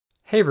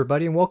Hey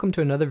everybody, and welcome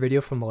to another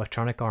video from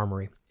Electronic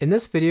Armory. In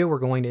this video, we're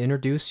going to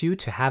introduce you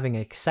to having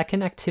a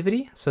second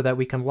activity so that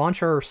we can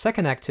launch our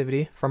second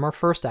activity from our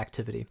first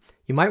activity.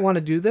 You might want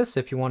to do this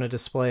if you want to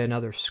display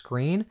another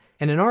screen.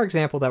 And in our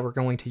example that we're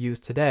going to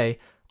use today,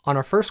 on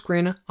our first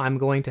screen, I'm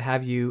going to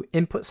have you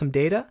input some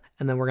data,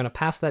 and then we're going to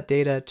pass that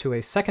data to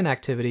a second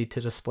activity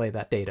to display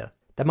that data.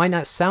 That might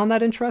not sound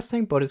that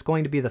interesting, but it's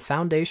going to be the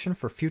foundation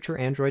for future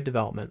Android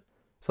development.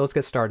 So let's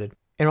get started.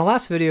 In our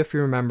last video, if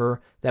you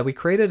remember, that we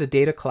created a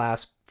data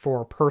class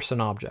for a person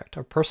object.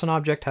 Our person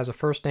object has a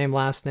first name,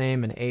 last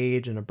name, an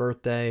age, and a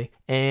birthday.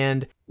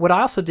 And what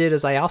I also did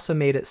is I also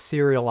made it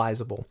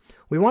serializable.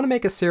 We want to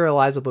make it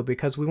serializable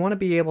because we want to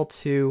be able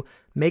to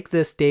make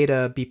this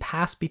data be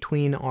passed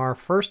between our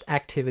first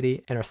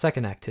activity and our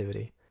second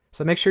activity.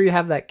 So make sure you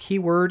have that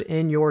keyword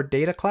in your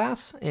data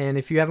class. And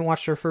if you haven't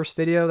watched our first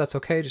video, that's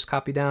okay. Just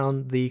copy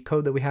down the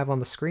code that we have on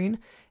the screen.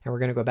 And we're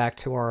going to go back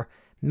to our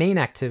main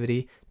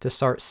activity to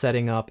start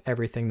setting up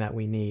everything that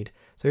we need.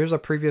 So here's our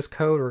previous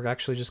code. We're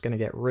actually just going to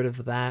get rid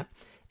of that.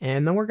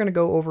 And then we're going to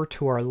go over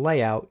to our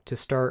layout to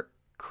start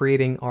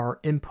creating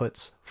our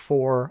inputs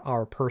for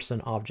our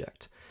person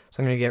object.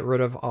 So I'm going to get rid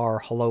of our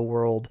hello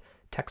world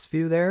text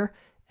view there.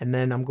 And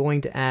then I'm going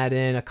to add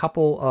in a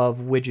couple of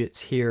widgets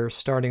here,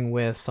 starting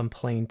with some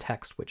plain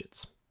text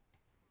widgets.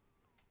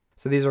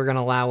 So these are going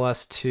to allow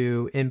us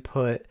to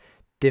input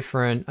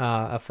different,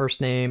 a first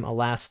name, a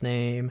last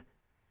name,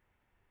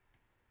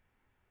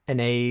 an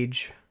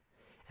age,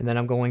 and then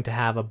I'm going to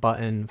have a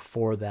button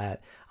for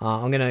that.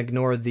 I'm going to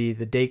ignore the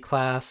date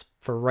class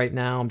for right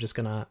now. I'm just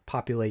going to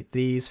populate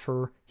these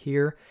for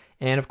here.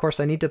 And of course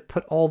I need to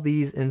put all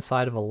these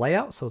inside of a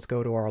layout. So let's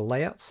go to our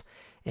layouts.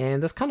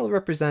 And this kind of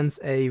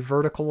represents a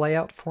vertical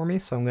layout for me.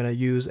 So I'm going to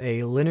use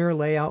a linear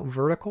layout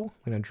vertical.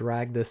 I'm going to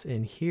drag this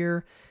in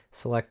here,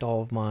 select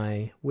all of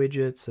my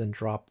widgets and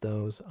drop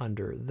those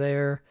under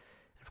there.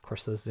 Of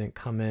course, those didn't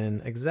come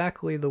in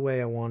exactly the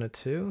way I wanted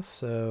to.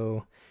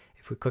 So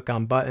if we click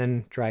on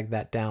button, drag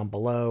that down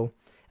below,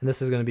 and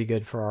this is going to be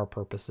good for our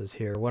purposes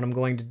here. What I'm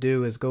going to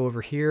do is go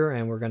over here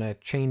and we're going to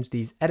change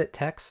these edit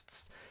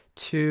texts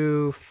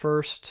to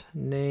first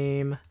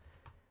name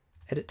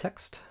edit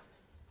text.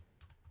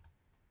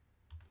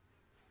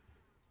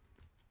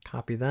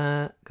 Copy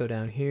that, go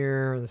down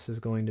here. This is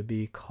going to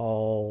be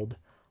called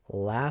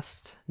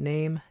last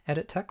name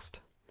edit text.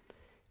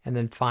 And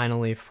then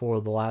finally for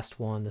the last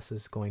one, this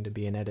is going to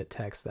be an edit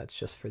text that's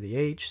just for the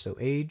age, so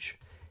age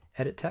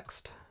edit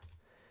text.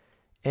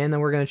 And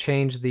then we're going to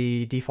change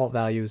the default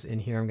values in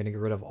here. I'm going to get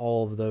rid of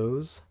all of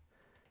those.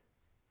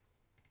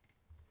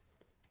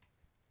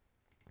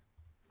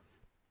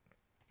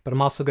 But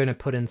I'm also going to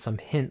put in some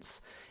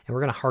hints, and we're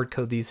going to hard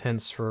code these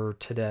hints for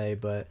today,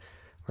 but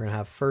we're going to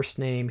have first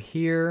name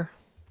here,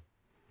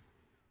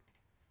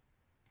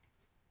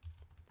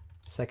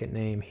 second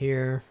name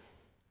here,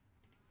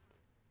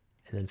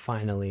 and then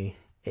finally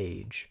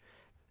age.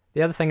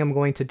 The other thing I'm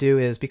going to do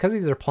is, because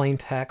these are plain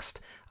text,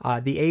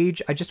 the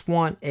age, I just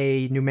want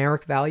a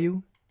numeric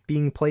value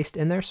being placed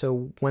in there.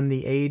 So when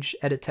the age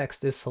edit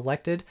text is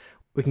selected,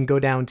 we can go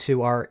down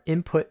to our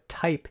input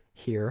type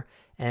here,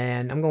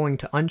 and I'm going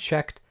to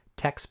uncheck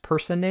text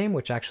person name,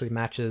 which actually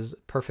matches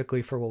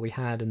perfectly for what we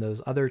had in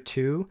those other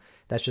two.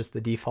 That's just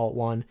the default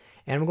one.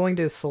 And I'm going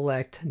to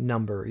select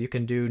number. You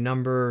can do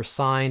number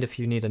signed if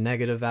you need a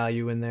negative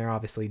value in there.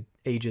 Obviously,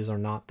 ages are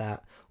not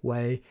that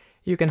way.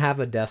 You can have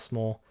a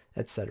decimal,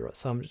 etc.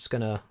 So I'm just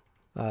going to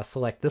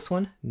select this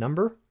one,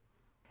 number.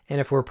 And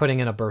if we're putting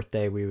in a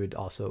birthday, we would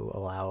also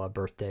allow a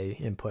birthday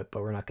input,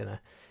 but we're not going to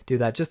do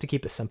that, just to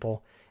keep it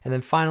simple. And then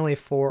finally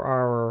for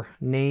our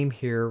name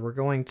here, we're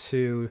going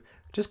to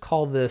just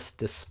call this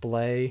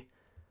display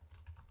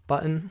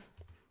button.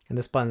 And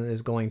this button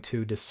is going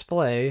to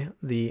display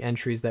the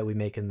entries that we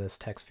make in this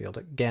text field.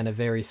 Again, a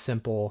very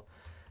simple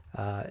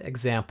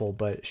example,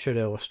 but should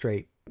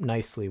illustrate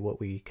nicely what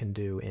we can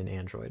do in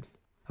Android.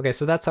 Okay,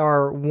 so that's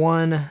our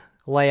one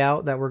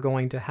layout that we're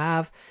going to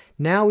have.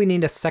 Now we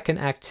need a second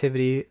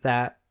activity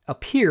that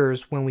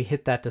appears when we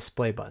hit that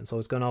display button. So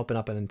it's going to open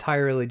up an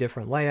entirely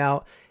different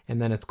layout, and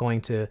then it's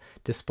going to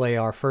display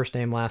our first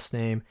name, last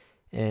name,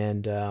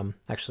 and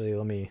actually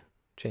let me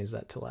change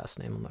that to last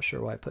name. I'm not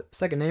sure why I put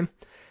second name.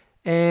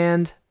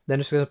 And then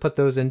it's going to put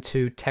those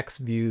into text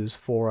views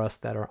for us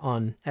that are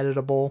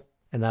uneditable.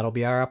 And that'll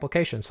be our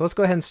application. So let's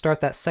go ahead and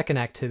start that second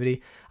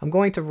activity. I'm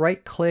going to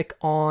right click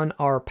on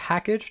our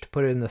package to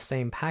put it in the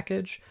same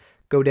package,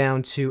 go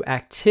down to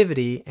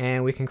activity,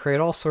 and we can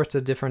create all sorts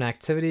of different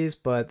activities,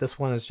 but this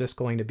one is just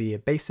going to be a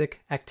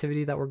basic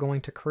activity that we're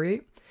going to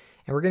create.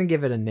 And we're going to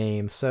give it a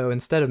name. So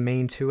instead of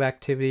main2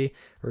 activity,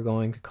 we're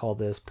going to call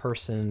this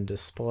person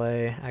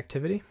display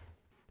activity.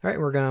 All right,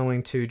 we're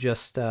going to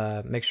just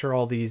make sure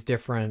all these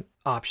different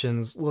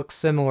options look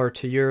similar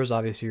to yours.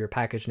 Obviously, your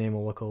package name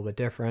will look a little bit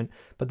different,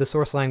 but the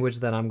source language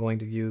that I'm going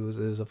to use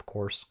is, of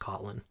course,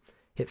 Kotlin.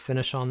 Hit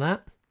finish on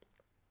that.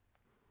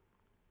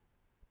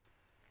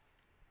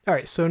 All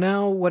right, so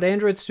now what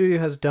Android Studio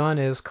has done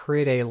is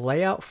create a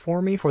layout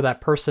for me for that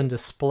person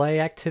display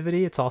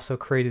activity. It's also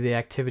created the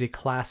activity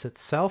class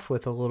itself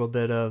with a little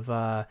bit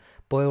of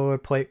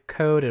boilerplate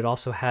code. It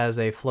also has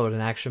a float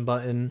and action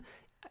button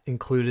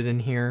included in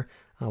here,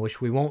 which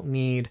we won't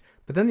need.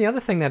 But then the other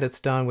thing that it's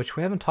done, which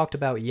we haven't talked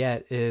about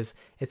yet, is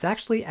it's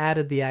actually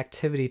added the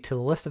activity to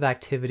the list of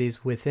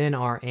activities within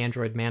our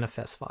Android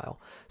manifest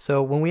file.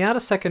 So when we add a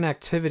second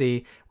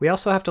activity, we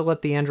also have to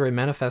let the Android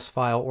manifest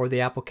file or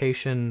the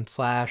application /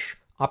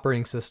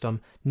 operating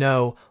system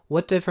know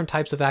what different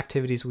types of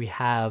activities we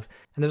have.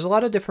 And there's a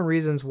lot of different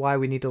reasons why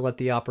we need to let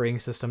the operating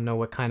system know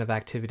what kind of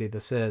activity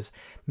this is.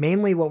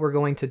 Mainly what we're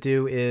going to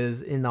do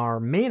is in our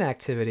main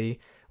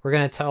activity, we're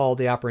going to tell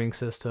the operating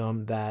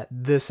system that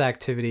this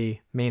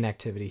activity, main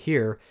activity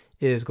here,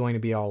 is going to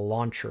be our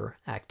launcher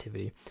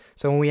activity.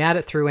 So when we add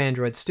it through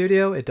Android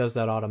Studio, it does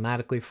that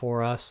automatically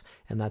for us,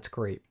 and that's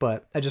great.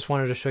 But I just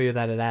wanted to show you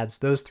that it adds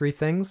those three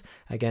things.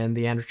 Again,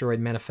 the Android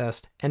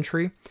manifest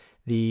entry,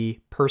 the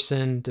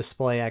person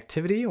display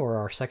activity, or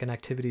our second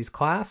activities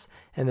class,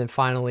 and then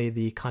finally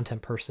the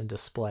content person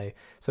display.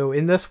 So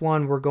in this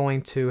one, we're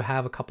going to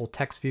have a couple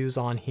text views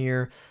on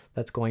here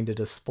that's going to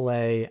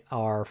display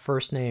our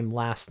first name,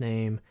 last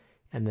name,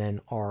 and then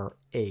our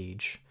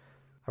age.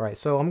 All right,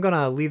 so I'm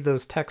gonna leave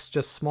those texts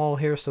just small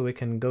here so we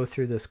can go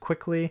through this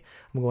quickly.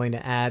 I'm going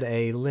to add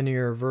a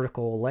linear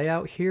vertical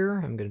layout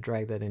here. I'm gonna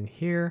drag that in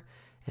here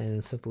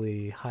and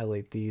simply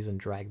highlight these and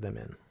drag them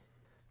in.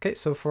 Okay,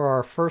 so for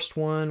our first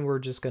one, we're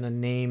just gonna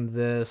name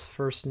this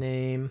first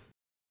name.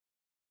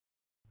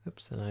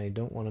 Oops, and I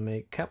don't wanna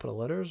make capital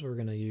letters. We're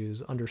gonna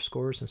use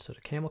underscores instead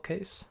of camel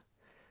case.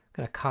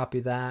 I'm going to copy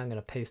that, I'm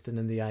going to paste it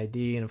in the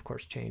ID, and of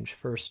course change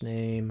first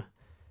name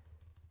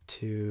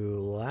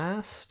to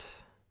last.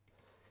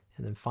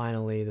 And then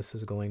finally, this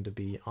is going to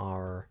be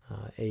our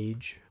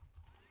age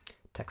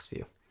text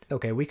view.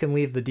 Okay, we can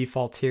leave the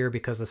defaults here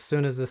because as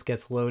soon as this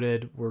gets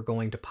loaded, we're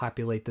going to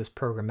populate this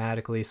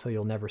programmatically so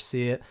you'll never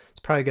see it.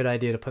 It's probably a good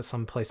idea to put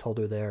some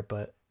placeholder there,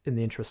 but in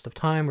the interest of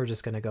time, we're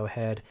just going to go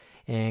ahead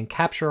and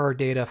capture our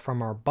data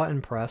from our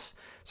button press.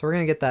 So we're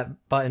going to get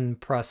that button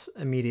press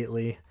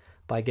immediately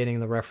by getting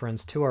the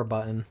reference to our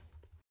button.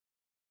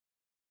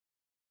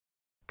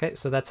 Okay,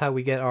 so that's how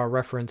we get our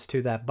reference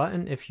to that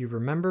button, if you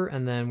remember,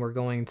 and then we're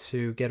going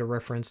to get a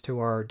reference to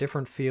our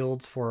different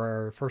fields for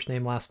our first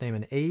name, last name,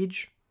 and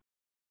age.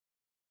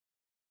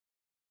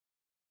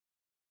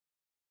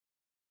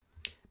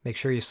 Make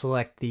sure you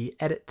select the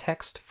edit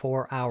text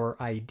for our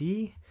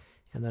ID,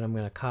 and then I'm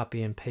going to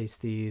copy and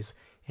paste these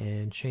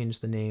and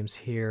change the names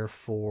here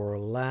for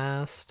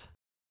last.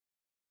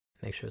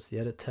 Make sure it's the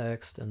edit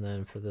text, and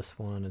then for this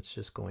one, it's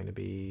just going to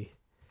be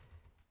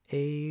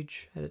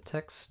age edit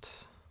text.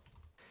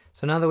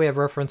 So now that we have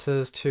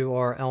references to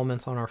our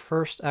elements on our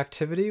first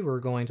activity, we're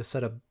going to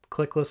set a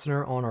click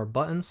listener on our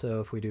button. So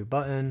if we do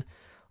button,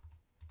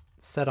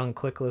 set on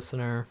click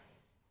listener,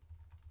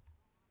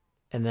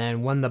 and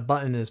then when the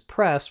button is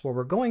pressed, what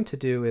we're going to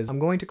do is I'm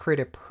going to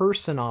create a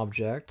person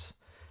object.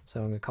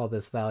 So I'm going to call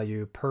this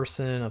value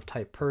person of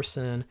type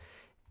person,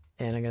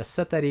 and I'm going to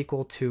set that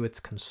equal to its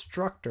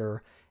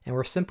constructor. And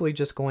we're simply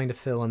just going to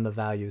fill in the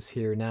values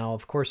here. Now,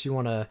 of course, you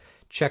want to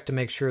check to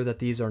make sure that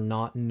these are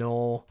not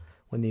null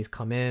when these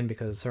come in,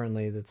 because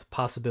certainly it's a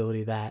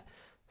possibility that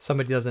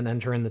somebody doesn't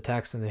enter in the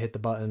text and they hit the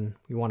button.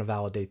 You want to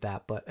validate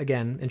that. But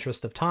again,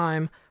 interest of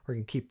time, we're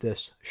going to keep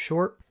this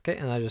short. Okay,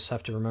 and I just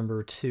have to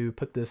remember to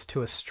put this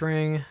to a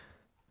string.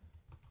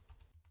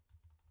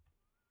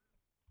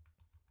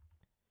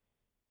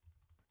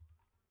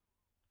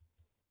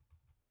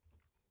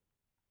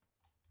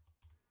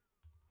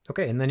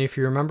 Okay, and then if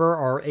you remember,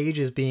 our age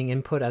is being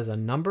input as a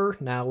number.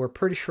 Now we're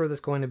pretty sure that's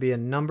going to be a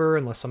number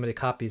unless somebody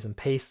copies and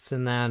pastes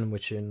in that,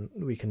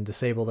 we can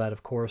disable that,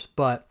 of course.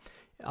 But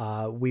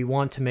we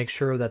want to make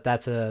sure that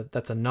that's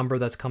a number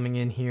that's coming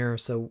in here.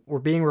 So we're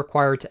being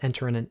required to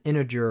enter in an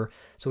integer,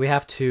 so we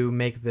have to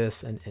make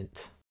this an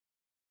int.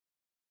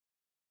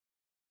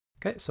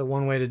 Okay, so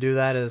one way to do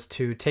that is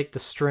to take the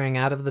string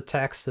out of the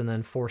text and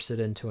then force it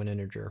into an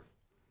integer.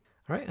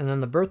 All right, and then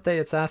the birthday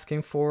it's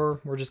asking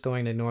for, we're just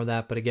going to ignore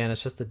that. But again,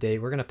 it's just a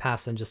date. We're going to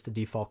pass in just a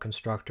default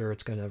constructor.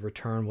 It's going to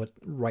return what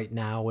right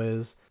now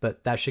is,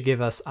 but that should give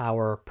us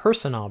our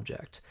person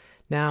object.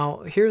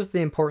 Now, here's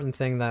the important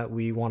thing that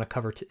we want to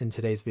cover in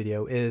today's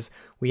video is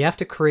we have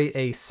to create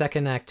a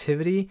second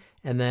activity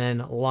and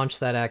then launch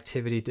that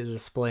activity to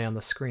display on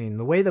the screen.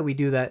 The way that we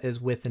do that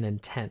is with an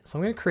intent. So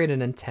I'm going to create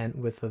an intent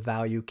with the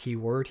value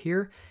keyword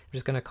here. I'm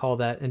just going to call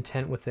that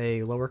intent with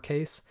a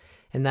lowercase,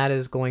 and that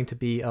is going to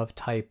be of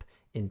type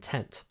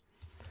intent.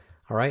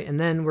 All right, and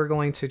then we're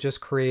going to just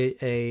create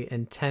a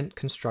intent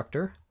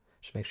constructor.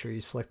 Just make sure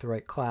you select the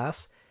right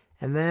class.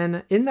 And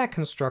then in that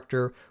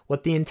constructor,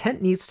 what the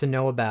intent needs to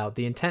know about,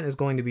 the intent is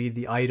going to be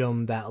the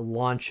item that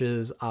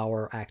launches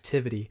our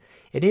activity.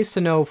 It needs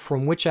to know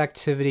from which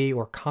activity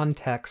or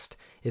context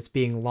it's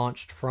being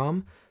launched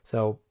from.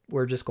 So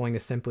we're just going to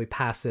simply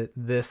pass it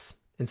this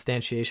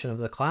instantiation of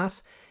the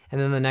class.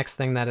 And then the next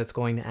thing that it's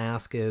going to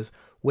ask is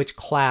which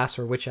class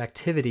or which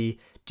activity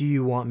do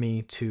you want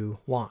me to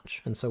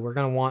launch? And so we're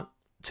going to want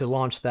to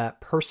launch that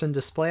person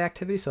display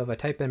activity. So if I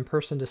type in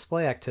person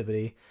display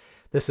activity,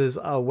 this is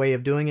a way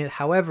of doing it.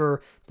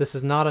 However, this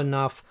is not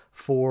enough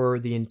for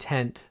the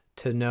intent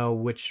to know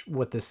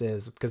what this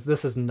is, because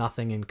this is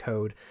nothing in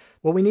code.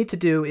 What we need to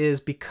do is,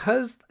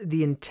 because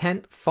the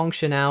intent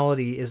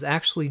functionality is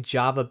actually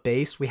Java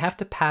based, we have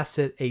to pass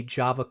it a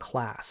Java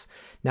class.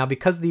 Now,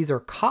 because these are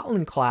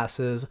Kotlin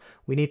classes,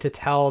 we need to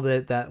tell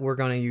that we're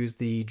going to use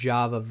the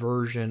Java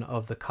version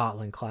of the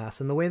Kotlin class.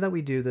 And the way that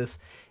we do this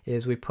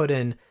is we put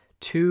in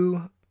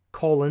 2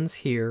 colons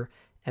here,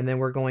 and then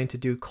we're going to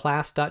do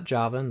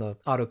class.java, and the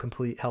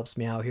autocomplete helps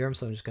me out here,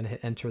 so I'm just going to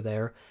hit enter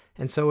there.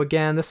 And so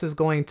again, this is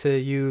going to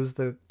use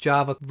the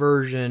Java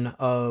version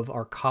of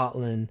our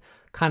Kotlin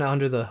kind of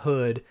under the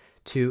hood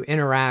to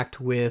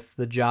interact with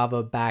the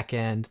Java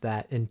backend.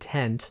 That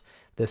intent,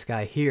 this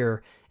guy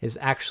here, is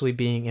actually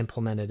being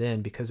implemented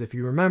in, because if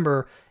you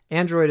remember,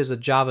 Android is a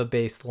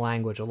Java-based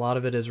language. A lot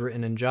of it is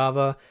written in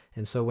Java,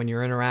 and so when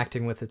you're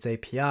interacting with its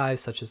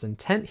APIs, such as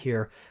intent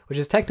here, which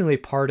is technically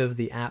part of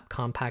the app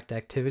compact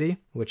activity,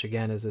 which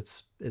again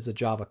is a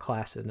Java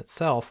class in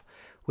itself,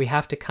 we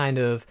have to kind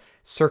of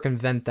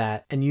circumvent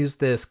that and use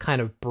this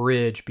kind of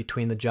bridge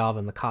between the Java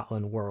and the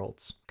Kotlin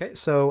worlds. Okay,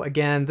 so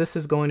again, this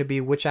is going to be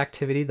which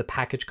activity, the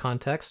package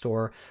context,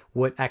 or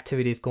what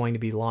activity is going to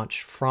be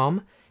launched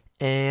from,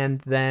 and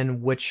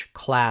then which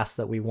class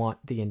that we want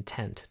the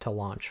intent to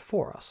launch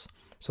for us.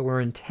 So we're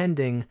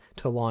intending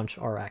to launch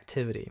our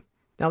activity.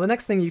 Now, the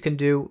next thing you can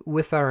do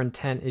with our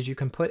intent is you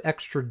can put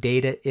extra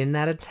data in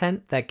that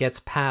intent that gets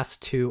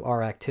passed to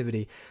our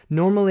activity.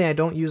 Normally, I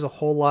don't use a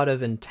whole lot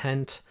of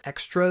intent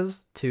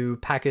extras to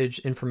package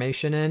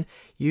information in.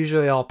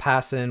 Usually, I'll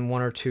pass in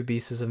 1 or 2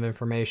 pieces of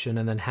information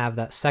and then have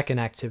that second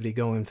activity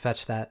go and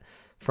fetch that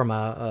from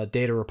a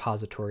data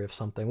repository of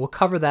something. We'll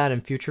cover that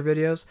in future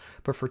videos,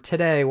 but for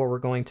today, what we're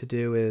going to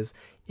do is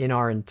in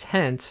our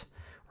intent,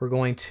 we're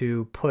going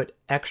to put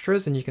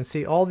extras, and you can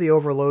see all the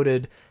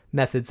overloaded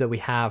methods that we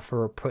have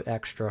for put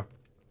extra.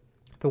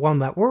 The one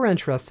that we're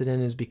interested in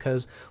is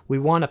because we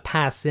want to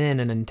pass in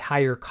an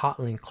entire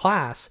Kotlin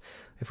class.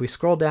 If we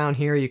scroll down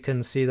here, you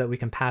can see that we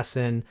can pass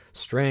in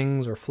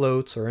strings or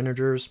floats or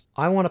integers.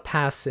 I want to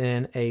pass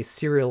in a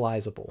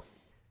serializable.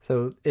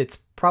 So it's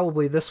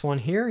probably this one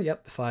here.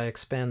 Yep, if I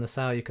expand this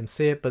out, you can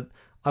see it, but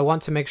I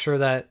want to make sure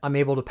that I'm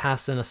able to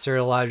pass in a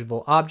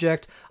serializable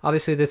object.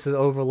 Obviously, this is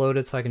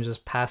overloaded, so I can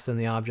just pass in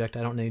the object.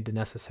 I don't need to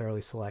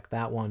necessarily select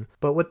that one.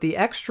 But what the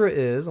extra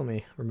is, let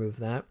me remove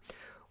that.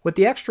 What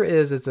the extra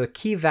is a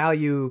key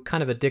value,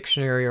 kind of a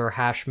dictionary or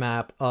hash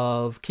map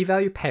of key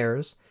value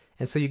pairs.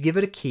 And so you give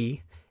it a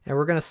key, and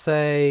we're going to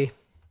say,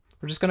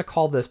 we're just going to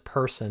call this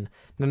person.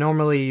 Now,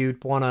 normally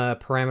you'd want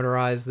to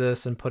parameterize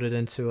this and put it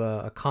into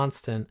a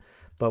constant,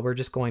 but we're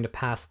just going to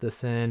pass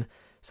this in.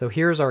 So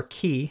here's our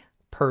key,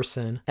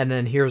 person, and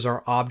then here's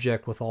our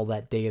object with all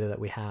that data that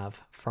we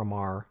have from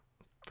our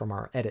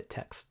edit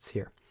texts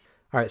here.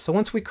 All right, so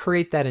once we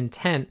create that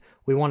intent,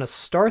 we want to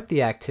start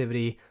the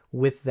activity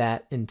with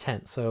that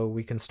intent. So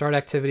we can start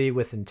activity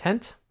with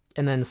intent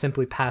and then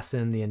simply pass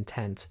in the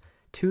intent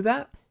to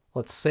that.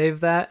 Let's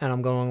save that, and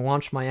I'm going to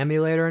launch my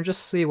emulator and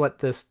just see what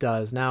this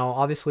does. Now,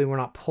 obviously, we're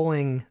not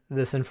pulling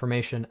this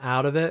information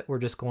out of it. We're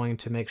just going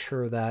to make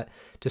sure that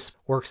it just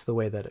works the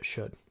way that it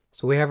should.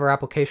 So we have our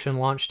application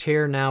launched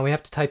here. Now we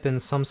have to type in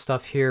some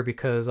stuff here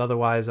because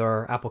otherwise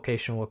our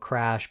application will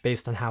crash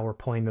based on how we're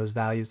pulling those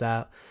values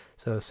out.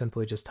 So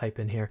simply just type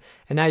in here.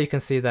 And now you can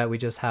see that we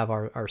just have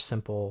our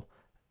simple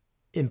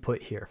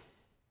input here.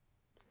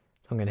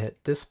 So I'm going to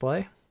hit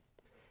display.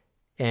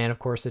 And of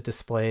course it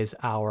displays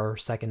our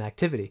second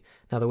activity.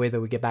 Now the way that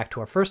we get back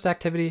to our first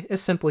activity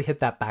is simply hit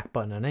that back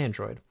button on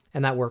Android.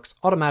 And that works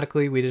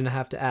automatically. We didn't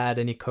have to add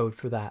any code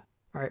for that.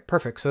 All right,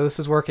 perfect. So this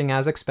is working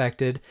as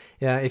expected.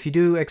 If you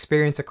do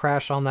experience a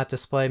crash on that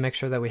display, make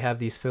sure that we have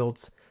these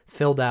fields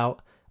filled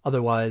out.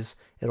 Otherwise,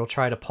 it'll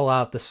try to pull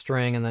out the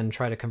string and then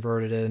try to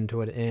convert it into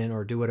an int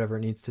or do whatever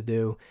it needs to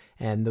do.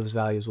 And those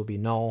values will be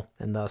null,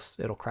 and thus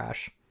it'll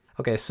crash.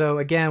 Okay, so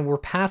again, we're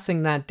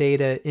passing that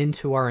data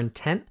into our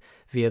intent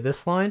via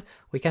this line.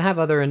 We can have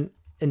other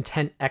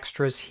intent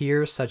extras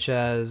here, such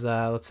as,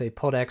 let's say,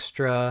 put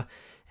extra,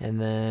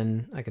 and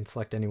then I can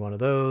select any one of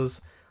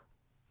those.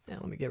 And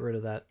let me get rid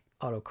of that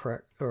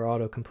autocorrect or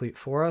autocomplete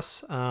for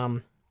us.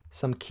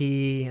 Some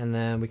key, and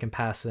then we can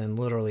pass in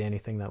literally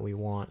anything that we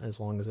want as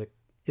long as it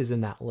is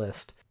in that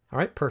list. All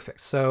right,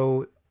 perfect.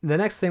 So the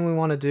next thing we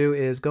want to do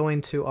is go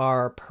into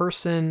our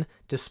person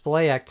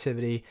display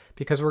activity,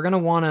 because we're going to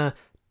want to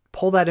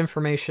pull that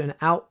information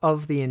out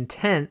of the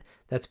intent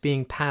that's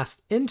being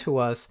passed into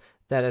us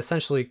that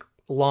essentially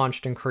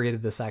launched and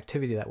created this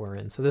activity that we're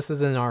in. So this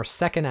is in our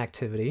second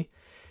activity,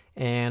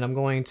 and I'm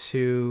going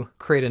to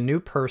create a new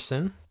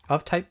person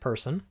of type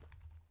person.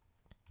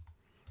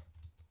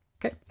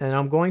 Okay, and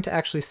I'm going to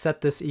actually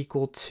set this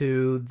equal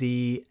to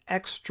the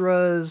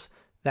extras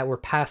that were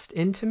passed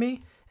into me.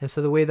 And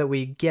so the way that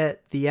we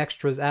get the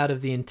extras out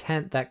of the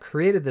intent that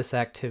created this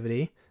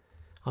activity,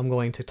 I'm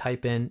going to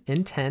type in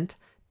intent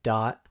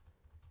dot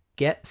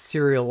get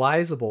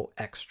serializable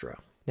extra.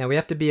 Now we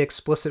have to be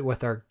explicit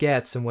with our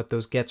gets and what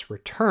those gets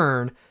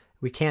return.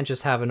 we can't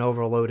just have an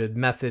overloaded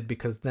method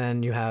because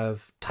then you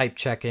have type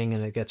checking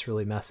and it gets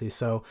really messy.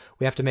 So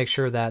we have to make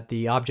sure that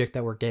the object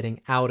that we're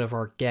getting out of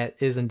our get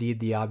is indeed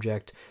the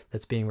object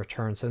that's being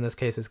returned. So in this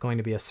case, it's going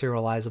to be a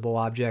serializable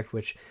object,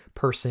 which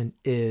person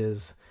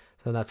is.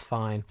 So that's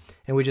fine.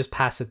 And we just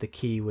pass it the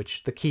key,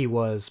 which the key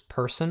was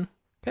person.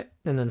 Okay.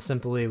 And then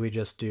simply we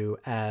just do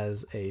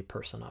as a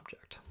person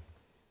object.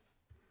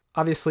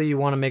 Obviously, you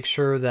want to make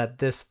sure that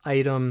this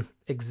item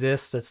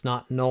exists. It's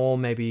not null.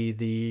 Maybe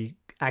the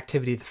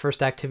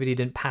first activity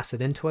didn't pass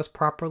it into us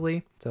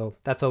properly. So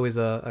that's always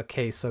a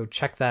case. So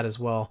check that as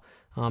well.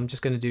 I'm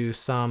just going to do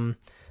some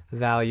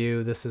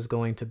value. This is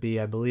going to be,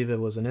 I believe it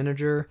was an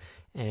integer,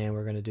 and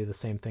we're going to do the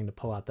same thing to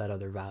pull out that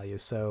other value.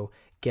 So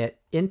get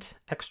int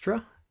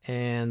extra,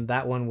 and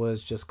that one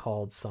was just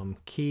called some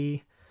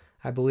key,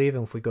 I believe.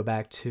 And if we go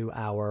back to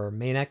our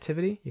main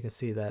activity, you can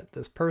see that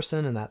this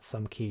person and that's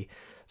some key.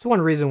 So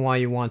one reason why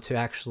you want to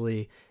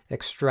actually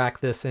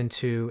extract this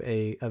into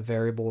a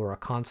variable or a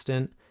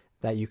constant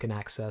that you can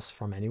access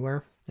from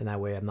anywhere. And that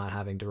way I'm not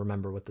having to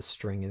remember what the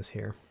string is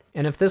here.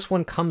 And if this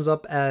one comes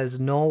up as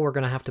null, we're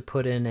going to have to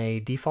put in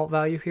a default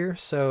value here.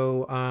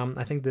 So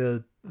I think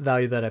the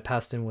value that I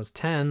passed in was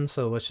 10.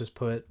 So let's just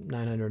put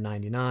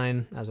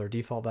 999 as our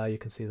default value. You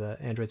can see the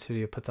Android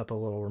Studio puts up a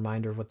little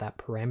reminder of what that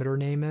parameter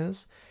name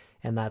is.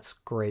 And that's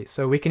great.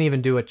 So we can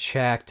even do a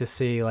check to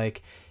see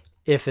like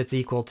if it's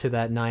equal to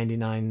that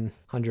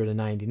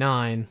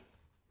 9999,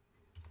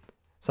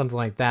 something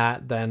like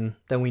that, then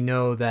we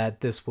know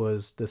that this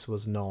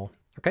was null.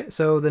 Okay,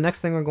 so the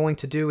next thing we're going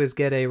to do is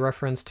get a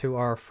reference to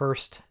our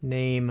first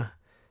name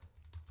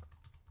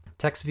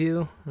text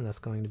view, and that's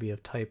going to be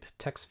of type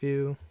text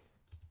view.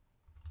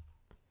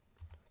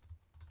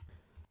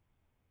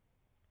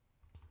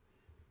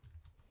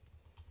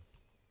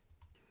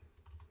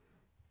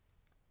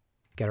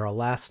 Get our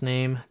last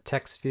name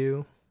text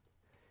view.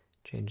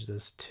 Change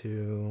this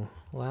to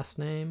last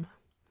name.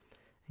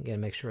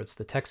 Again, make sure it's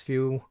the text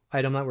view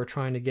item that we're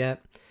trying to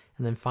get.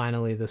 And then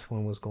finally, this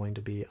one was going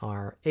to be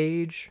our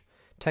age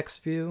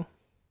text view.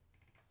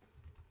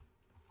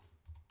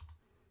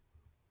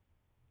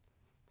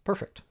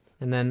 Perfect.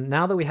 And then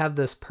now that we have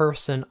this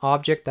person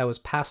object that was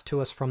passed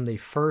to us from the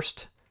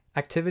first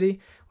activity,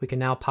 we can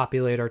now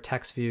populate our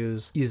text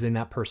views using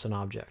that person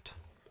object.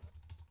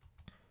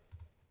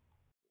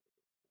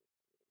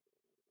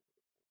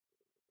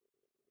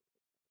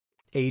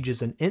 Age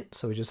is an int,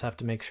 so we just have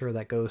to make sure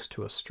that goes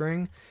to a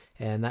string,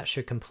 and that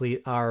should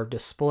complete our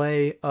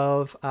display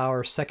of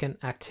our second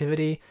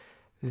activity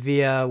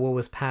via what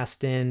was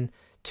passed in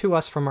to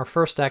us from our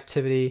first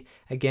activity,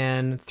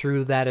 again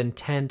through that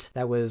intent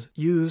that was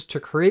used to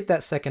create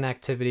that second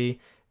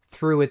activity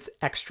through its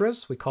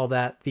extras. We call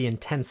that the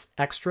intent's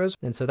extras,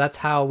 and so that's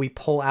how we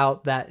pull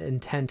out that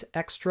intent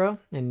extra.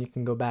 And you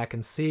can go back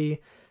and see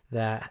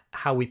that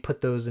how we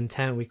put those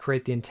intent. We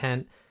create the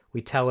intent,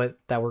 we tell it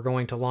that we're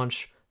going to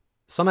launch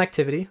some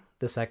activity,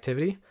 this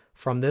activity,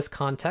 from this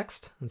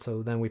context. And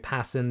so then we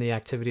pass in the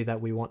activity that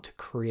we want to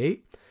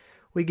create.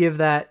 We give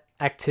that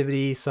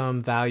activity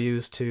some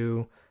values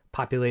to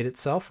populate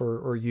itself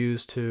or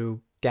use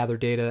to gather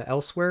data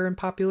elsewhere and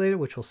populate it,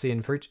 which we'll see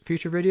in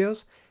future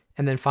videos.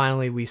 And then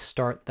finally, we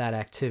start that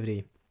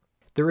activity.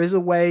 There is a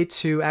way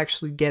to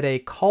actually get a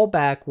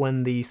callback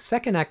when the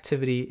second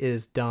activity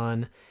is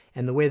done.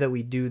 And the way that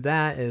we do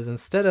that is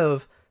instead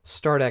of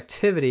start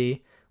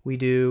activity, we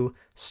do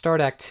start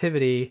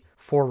activity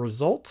for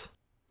result,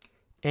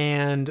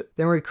 and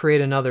then we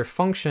create another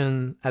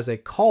function as a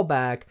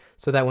callback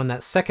so that when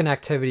that second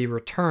activity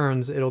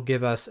returns, it'll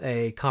give us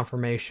a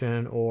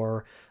confirmation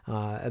or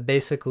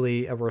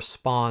basically a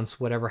response,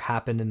 whatever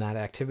happened in that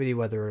activity,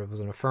 whether it was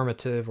an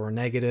affirmative or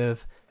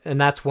negative. And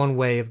that's one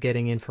way of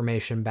getting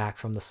information back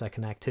from the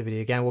second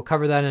activity. Again, we'll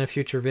cover that in a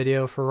future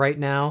video. For right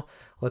now,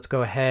 let's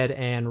go ahead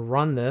and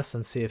run this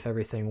and see if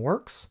everything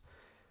works.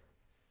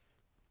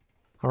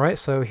 All right,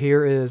 so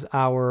here is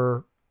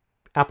our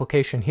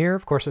application here.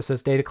 Of course, it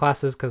says data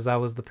classes because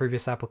that was the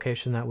previous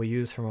application that we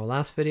used from our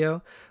last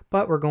video,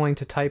 but we're going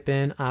to type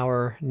in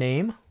our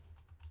name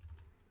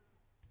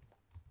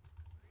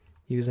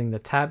using the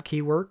tab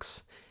key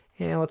works.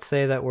 And let's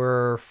say that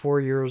we're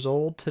 4 years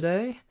old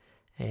today,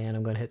 and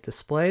I'm going to hit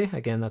display.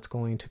 Again, that's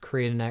going to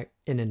create an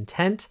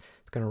intent.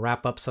 It's going to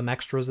wrap up some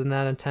extras in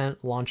that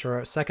intent, launch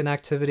our second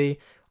activity.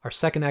 Our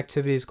second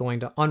activity is going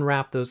to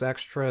unwrap those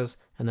extras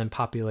and then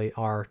populate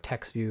our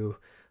text view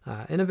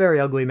in a very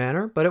ugly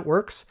manner, but it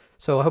works.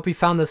 So I hope you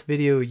found this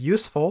video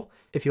useful.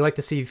 If you'd like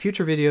to see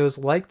future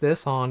videos like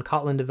this on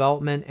Kotlin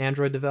development,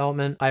 Android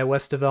development,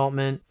 iOS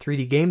development,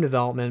 3D game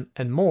development,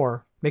 and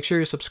more, make sure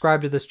you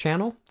subscribe to this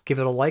channel. Give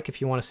it a like if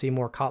you want to see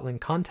more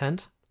Kotlin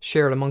content.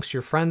 Share it amongst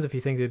your friends if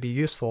you think it'd be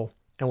useful,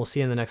 and we'll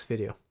see you in the next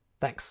video.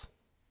 Thanks.